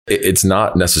it's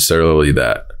not necessarily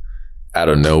that out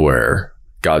of nowhere,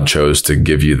 God chose to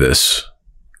give you this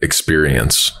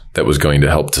experience that was going to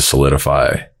help to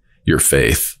solidify your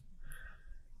faith,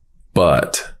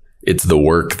 but it's the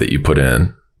work that you put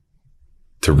in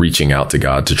to reaching out to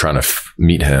God, to trying to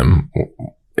meet him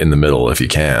in the middle if you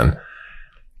can.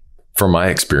 From my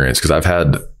experience, because I've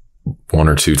had one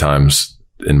or two times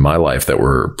in my life that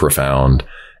were profound,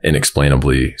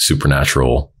 inexplainably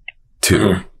supernatural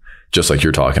too, just like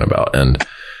you're talking about. And,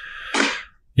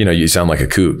 you know, you sound like a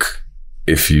kook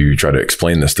if you try to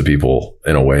explain this to people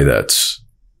in a way that's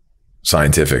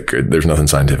scientific. There's nothing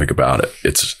scientific about it.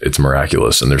 It's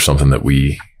miraculous. And there's something that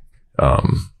we,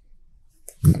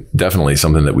 definitely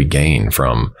something that we gain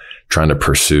from trying to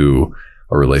pursue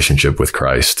a relationship with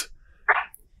Christ.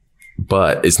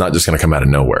 But it's not just going to come out of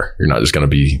nowhere. You're not just going to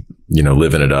be, you know,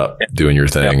 living it up, doing your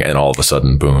thing, and all of a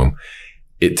sudden, boom.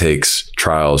 It takes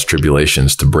trials,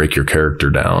 tribulations to break your character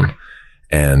down.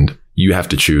 And you have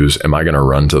to choose, am I going to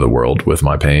run to the world with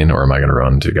my pain, or am I going to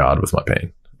run to God with my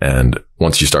pain? And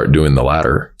once you start doing the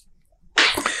latter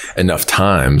enough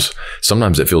times,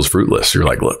 sometimes it feels fruitless. You're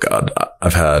like, look, God,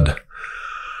 I've had,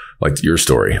 like your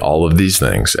story, all of these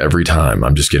things. Every time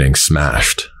I'm just getting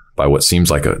smashed by what seems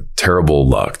like a terrible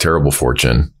luck, terrible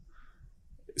fortune.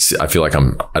 I feel like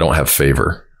I don't have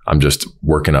favor. I'm just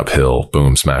working uphill,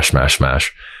 boom, smash, smash,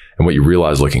 smash. And what you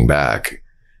realize looking back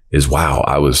is, wow,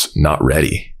 I was not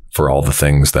ready for all the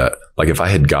things that, like, if I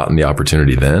had gotten the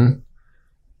opportunity then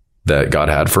that God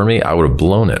had for me, I would have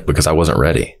blown it because I wasn't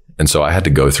ready. And so I had to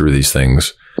go through these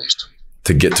things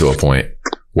to get to a point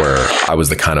where I was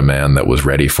the kind of man that was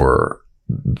ready for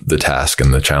the task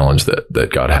and the challenge that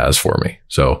God has for me.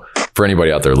 So for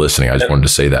anybody out there listening, I just wanted to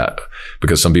say that,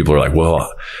 because some people are like,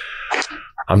 well,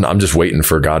 I'm just waiting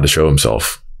for God to show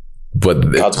himself,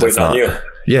 but God's waiting on you.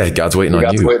 Yeah. God's waiting on you.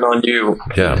 God's waiting on you.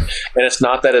 Yeah. And it's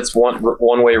not that it's one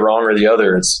way wrong or the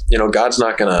other. It's, you know, God's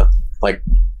not going to like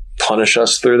punish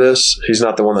us through this. He's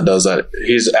not the one that does that.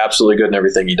 He's absolutely good in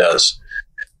everything he does.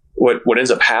 What ends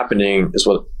up happening is,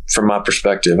 what, from my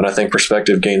perspective, and I think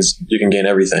perspective you can gain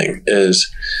everything,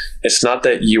 is it's not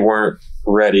that you weren't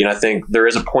ready. And I think there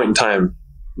is a point in time,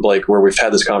 Blake, where we've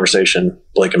had this conversation,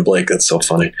 Blake and Blake. That's so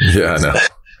funny. Yeah, I know.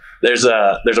 There's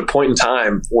a point in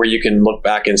time where you can look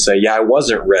back and say, yeah, I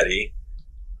wasn't ready,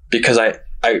 because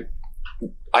I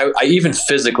even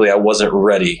physically, I wasn't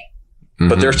ready. Mm-hmm.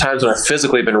 But there's times when I've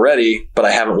physically been ready, but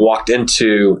I haven't walked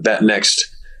into that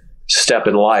next step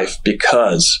in life,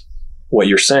 because what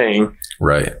you're saying,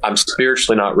 right? I'm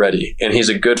spiritually not ready. And he's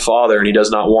a good father, and he does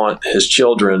not want his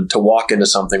children to walk into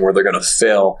something where they're going to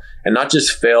fail, and not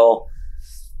just fail,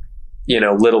 you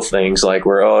know, little things like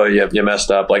where, oh, you messed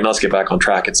up. Like, let's get back on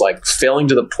track. It's like failing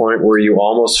to the point where you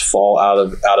almost fall out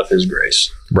of his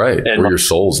grace. Right. And where your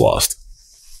soul's lost.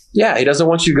 Yeah. He doesn't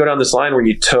want you to go down this line where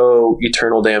you toe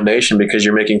eternal damnation because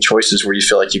you're making choices where you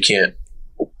feel like you can't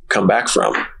come back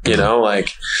from, you know, like,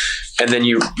 and then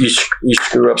you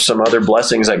screw up some other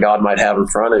blessings that God might have in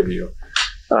front of you.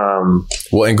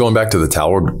 Well, and going back to the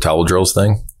towel drills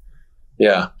thing.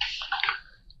 Yeah.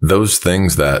 Those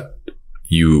things that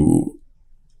you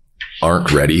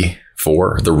aren't ready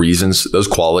for, the reasons, those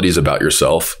qualities about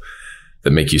yourself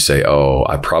that make you say, oh,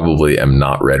 I probably am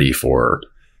not ready for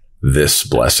this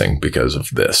blessing because of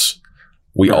this.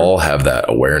 We all have that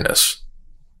awareness.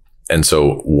 And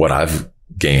so what I've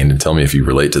gained, and tell me if you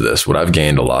relate to this, what I've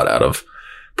gained a lot out of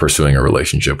pursuing a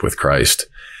relationship with Christ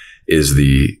is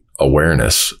the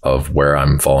awareness of where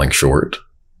I'm falling short,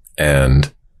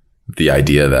 and the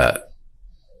idea that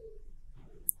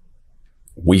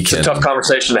it's a tough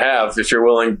conversation to have if you're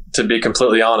willing to be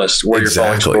completely honest where you're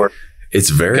falling short. It's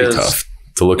very tough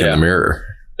to look in the mirror.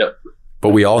 Yep. But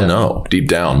we all know deep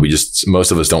down,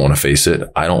 most of us don't want to face it.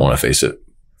 I don't want to face it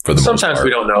for the most part. Sometimes we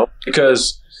don't know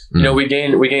because, you know, we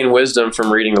gain wisdom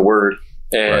from reading the word.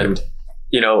 And,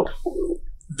 you know,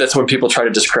 that's when people try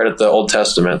to discredit the Old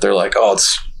Testament. They're like, oh,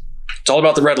 it's all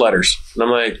about the red letters. And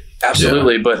I'm like,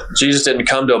 absolutely. Yeah. But Jesus didn't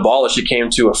come to abolish. He came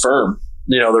to affirm,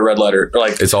 you know, the red letter.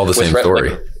 Like, it's all the same story.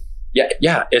 Like,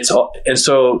 yeah. It's all. And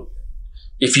so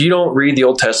if you don't read the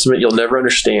Old Testament, you'll never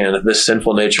understand the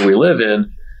sinful nature we live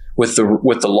in with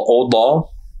the old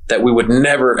law that we would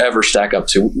never, ever stack up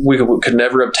to. We could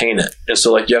never obtain it. And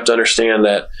so, like, you have to understand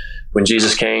that when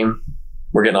Jesus came,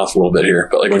 we're getting off a little bit here,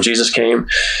 but like when Jesus came,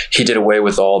 he did away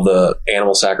with all the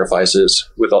animal sacrifices.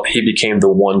 He became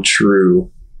the one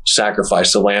true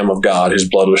sacrifice, the Lamb of God, whose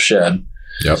blood was shed,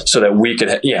 so that we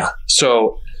could,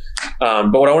 So,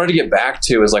 but what I wanted to get back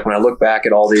to is, like, when I look back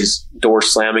at all these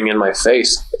doors slamming in my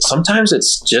face, sometimes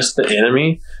it's just the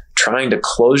enemy trying to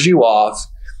close you off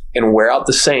and wear out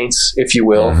the saints, if you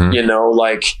will. You know,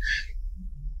 like,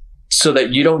 so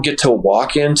that you don't get to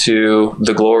walk into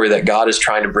the glory that God is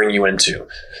trying to bring you into,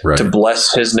 Right. to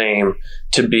bless his name,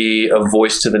 to be a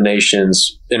voice to the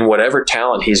nations in whatever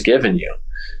talent he's given you.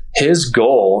 His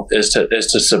goal is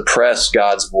to suppress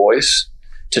God's voice,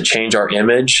 to change our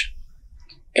image.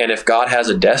 And if God has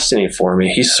a destiny for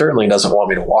me, he certainly doesn't want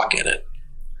me to walk in it.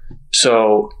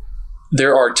 So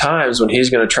there are times when he's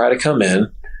going to try to come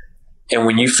in, and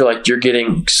when you feel like you're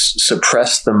getting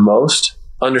suppressed the most,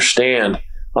 understand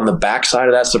on the backside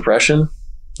of that suppression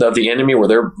of the enemy, where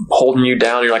they're holding you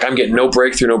down, you're like, I'm getting no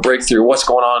breakthrough. What's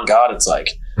going on, God? It's like,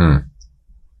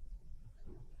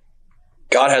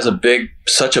 God has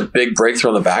such a big breakthrough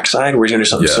on the backside where he's going to do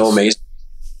something so amazing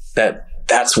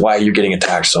that's why you're getting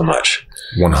attacked so much.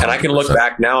 100%. And I can look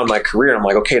back now in my career and I'm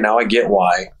like, okay, now I get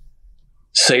why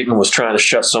Satan was trying to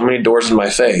shut so many doors in my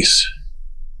face.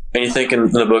 And you think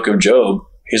in the book of Job,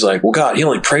 he's like, well, God, he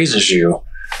only praises you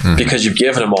because you've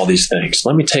given him all these things.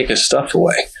 Let me take his stuff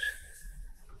away.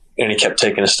 And he kept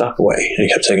taking his stuff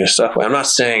away. I'm not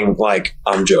saying like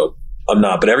I'm Job. I'm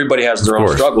not. But everybody has their own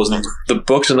struggles. And the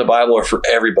books in the Bible are for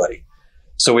everybody.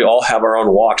 So we all have our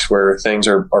own walks where things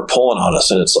are pulling on us.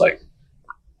 And it's like,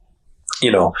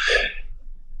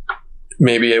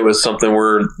 maybe it was something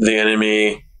where the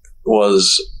enemy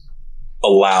was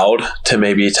allowed to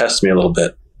maybe test me a little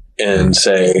bit and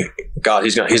say, God,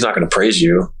 he's not going to praise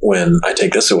you when I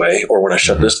take this away or when I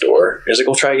shut this door. He's like,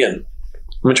 well, try again.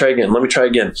 Let me try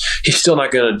again. He's still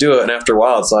not going to do it. And after a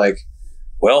while, it's like,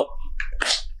 well,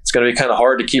 it's going to be kind of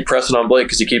hard to keep pressing on Blake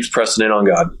because he keeps pressing in on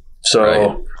God.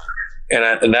 So,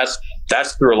 and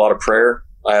that's through a lot of prayer.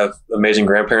 I have amazing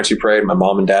grandparents who prayed. My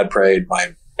mom and dad prayed.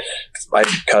 My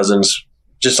cousins,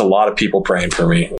 just a lot of people praying for me.